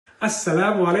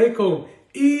Assalamu alaikum.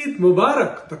 Eid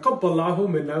Mubarak. Taqabbal Allaahu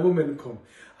minna minkum.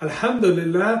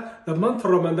 Alhamdulillah, the month of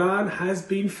Ramadan has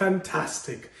been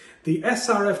fantastic. The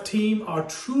SRF team are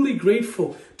truly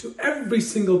grateful to every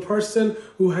single person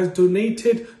who has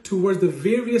donated towards the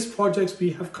various projects we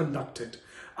have conducted.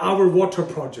 Our water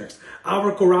projects,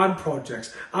 our Quran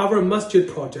projects, our masjid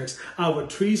projects, our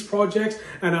trees projects,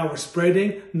 and our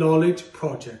spreading knowledge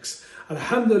projects.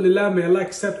 Alhamdulillah, may Allah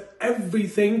accept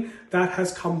everything that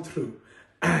has come through.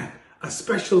 And a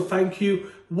special thank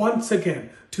you once again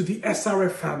to the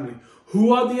SRF family.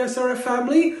 Who are the SRF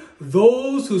family?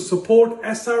 Those who support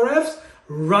SRF's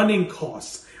running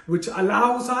costs, which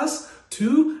allows us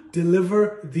to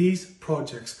deliver these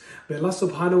projects. May Allah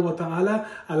subhanahu wa ta'ala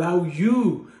allow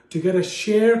you to get a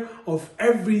share of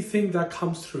everything that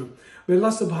comes through. May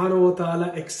Allah subhanahu wa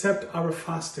ta'ala accept our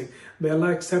fasting. May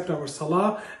Allah accept our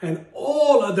salah and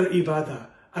all other ibadah.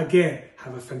 Again,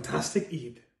 have a fantastic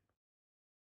Eid.